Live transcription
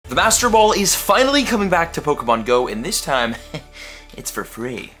The Master Ball is finally coming back to Pokemon Go, and this time, it's for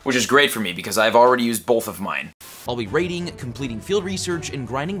free. Which is great for me because I've already used both of mine. I'll be raiding, completing field research, and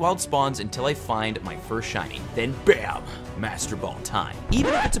grinding wild spawns until I find my first shiny. Then bam, Master Ball time.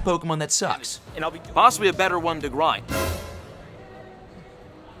 Even if it's a Pokemon that sucks. And I'll be possibly a better one to grind.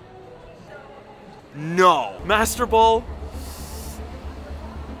 No. Master Ball.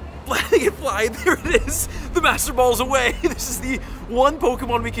 Letting it fly, there it is. The Master Ball's away. This is the one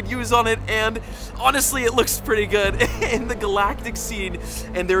Pokemon we could use on it, and honestly, it looks pretty good in the galactic scene.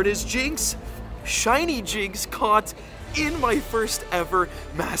 And there it is, Jinx. Shiny Jinx caught in my first ever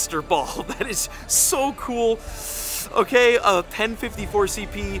Master Ball. That is so cool. Okay, 1054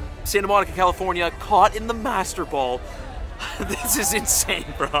 CP, Santa Monica, California, caught in the Master Ball. This is insane,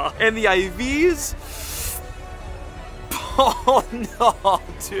 bro. And the IVs. Oh no,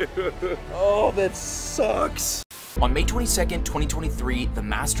 dude. Oh, that sucks. On May 22nd, 2023, the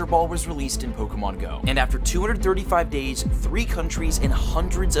Master Ball was released in Pokemon Go. And after 235 days, 3 countries, and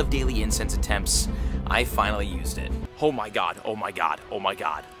hundreds of daily incense attempts, I finally used it. Oh my god, oh my god, oh my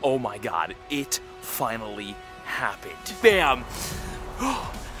god, oh my god. It finally happened. Bam!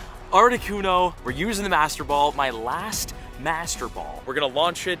 Articuno, we're using the Master Ball, my last Master Ball. We're gonna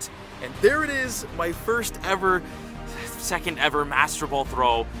launch it, and there it is, my second ever Master Ball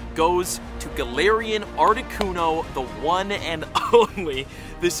throw goes to Galarian Articuno, the one and only.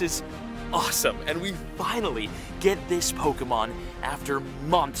 This is awesome, and we finally get this Pokemon after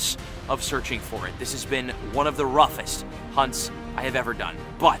months of searching for it. This has been one of the roughest hunts I have ever done,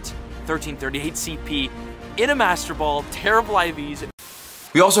 but 1338 CP in a Master Ball, terrible IVs.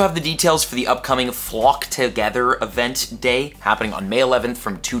 We also have the details for the upcoming Flock Together event day happening on May 11th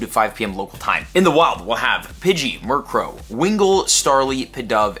from 2 to 5 p.m. local time. In the wild, we'll have Pidgey, Murkrow, Wingull, Starly,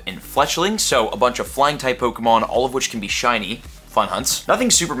 Pidove, and Fletchling, so a bunch of flying type Pokemon, all of which can be shiny. Fun hunts.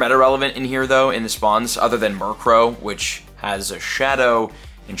 Nothing super meta relevant in here though in the spawns other than Murkrow, which has a Shadow,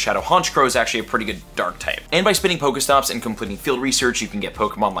 and Shadow Honchkrow is actually a pretty good dark type. And by spinning Pokestops and completing field research, you can get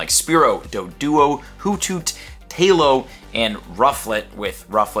Pokemon like Spearow, Doduo, Hoothoot, Tailo, and Rufflet, with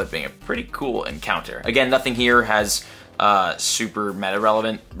Rufflet being a pretty cool encounter. Again, nothing here has super meta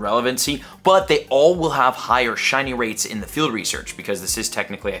relevancy, but they all will have higher shiny rates in the field research because this is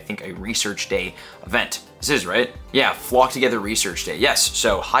technically, I think, a research day event. This is, right? Yeah, Flock Together Research Day. Yes,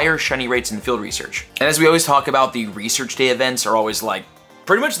 so higher shiny rates in the field research. And as we always talk about, the research day events are always like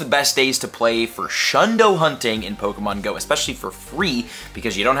pretty much the best days to play for Shundo hunting in Pokemon Go, especially for free,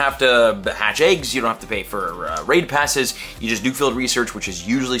 because you don't have to hatch eggs, you don't have to pay for raid passes, you just do field research, which is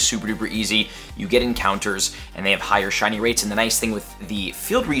usually super duper easy. You get encounters, and they have higher shiny rates, and the nice thing with the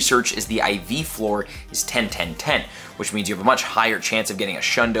field research is the IV floor is 10-10-10, which means you have a much higher chance of getting a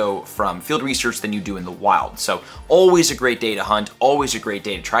Shundo from field research than you do in the wild. So always a great day to hunt, always a great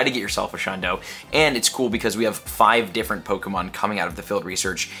day to try to get yourself a Shundo, and it's cool because we have 5 different Pokemon coming out of the field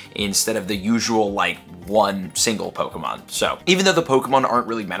research instead of the usual like one single Pokemon. So even though the Pokemon aren't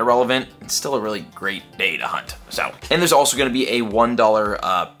really meta relevant, it's still a really great day to hunt. So, and there's also going to be a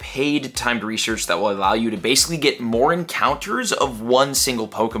 $1 paid timed research that will allow you to basically get more encounters of one single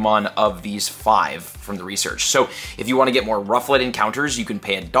Pokemon of these 5 from the research. So if you want to get more Rufflet encounters, you can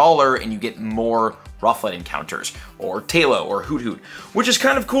pay $1 and you get more Rufflet encounters, or Tailo, or Hoothoot, which is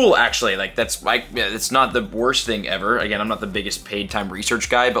kind of cool actually. Like that's like, it's not the worst thing ever. Again, I'm not the biggest paid time research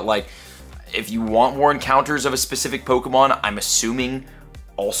guy, but like if you want more encounters of a specific Pokemon, I'm assuming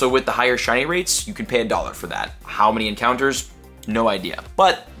also with the higher shiny rates, you can pay $1 for that. How many encounters? No idea,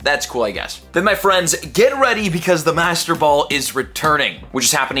 but that's cool, I guess. Then my friends, get ready because the Master Ball is returning, which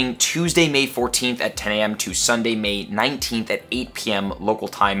is happening Tuesday, May 14th at 10 a.m. to Sunday, May 19th at 8 p.m. local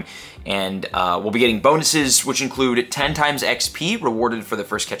time. And we'll be getting bonuses, which include 10 times XP rewarded for the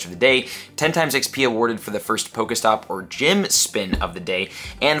first catch of the day, 10 times XP awarded for the first Pokestop or gym spin of the day,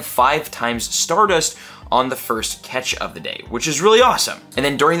 and 5 times Stardust on the first catch of the day, which is really awesome. And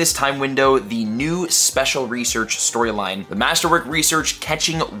then during this time window, the new special research storyline, the Masterwork Research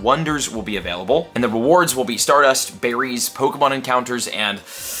Catching Wonders, will be available. And the rewards will be Stardust, berries, Pokemon encounters, and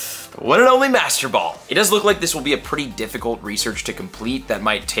the one and only Master Ball. It does look like this will be a pretty difficult research to complete that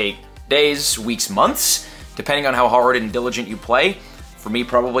might take days, weeks, months, depending on how hard and diligent you play. For me,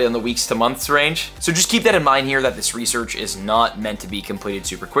 probably on the weeks to months range. So just keep that in mind here, that this research is not meant to be completed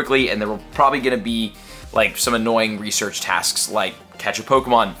super quickly, and there will probably gonna be like some annoying research tasks like catch a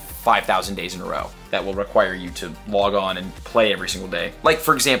Pokemon 5,000 days in a row that will require you to log on and play every single day. Like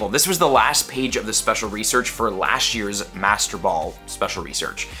for example, this was the last page of the special research for last year's Master Ball special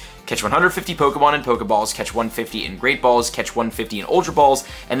research. Catch 150 Pokemon in Pokeballs, catch 150 in Great Balls, catch 150 in Ultra Balls,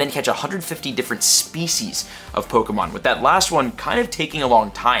 and then catch 150 different species of Pokemon, with that last one kind of taking a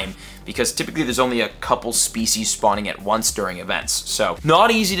long time because typically there's only a couple species spawning at once during events. So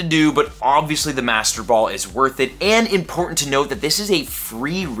not easy to do, but obviously the Master Ball is worth it, and important to note that this is a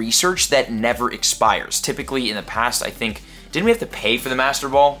free research that never expires. Typically in the past, I think, didn't we have to pay for the Master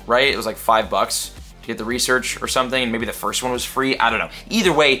Ball, right? It was like $5 to get the research or something, and maybe the first one was free, I don't know.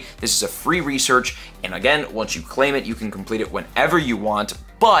 Either way, this is a free research, and again, once you claim it, you can complete it whenever you want,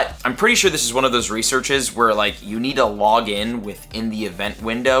 but I'm pretty sure this is one of those researches where like you need to log in within the event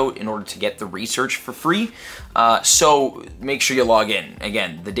window in order to get the research for free, so make sure you log in.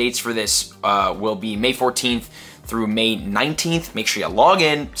 Again, the dates for this will be May 14th through May 19th. Make sure you log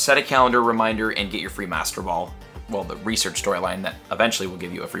in, set a calendar reminder, and get your free Master Ball. Well, the research storyline that eventually will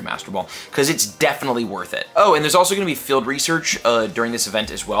give you a free Master Ball, because it's definitely worth it. Oh, and there's also going to be field research during this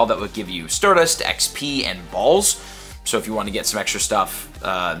event as well that will give you Stardust, XP, and balls. So if you want to get some extra stuff,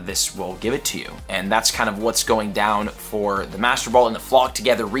 this will give it to you. And that's kind of what's going down for the Master Ball and the Flock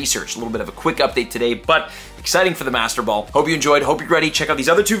Together research. A little bit of a quick update today, but exciting for the Master Ball. Hope you enjoyed, hope you're ready. Check out these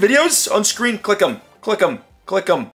other two videos on screen. Click them, click them, click them.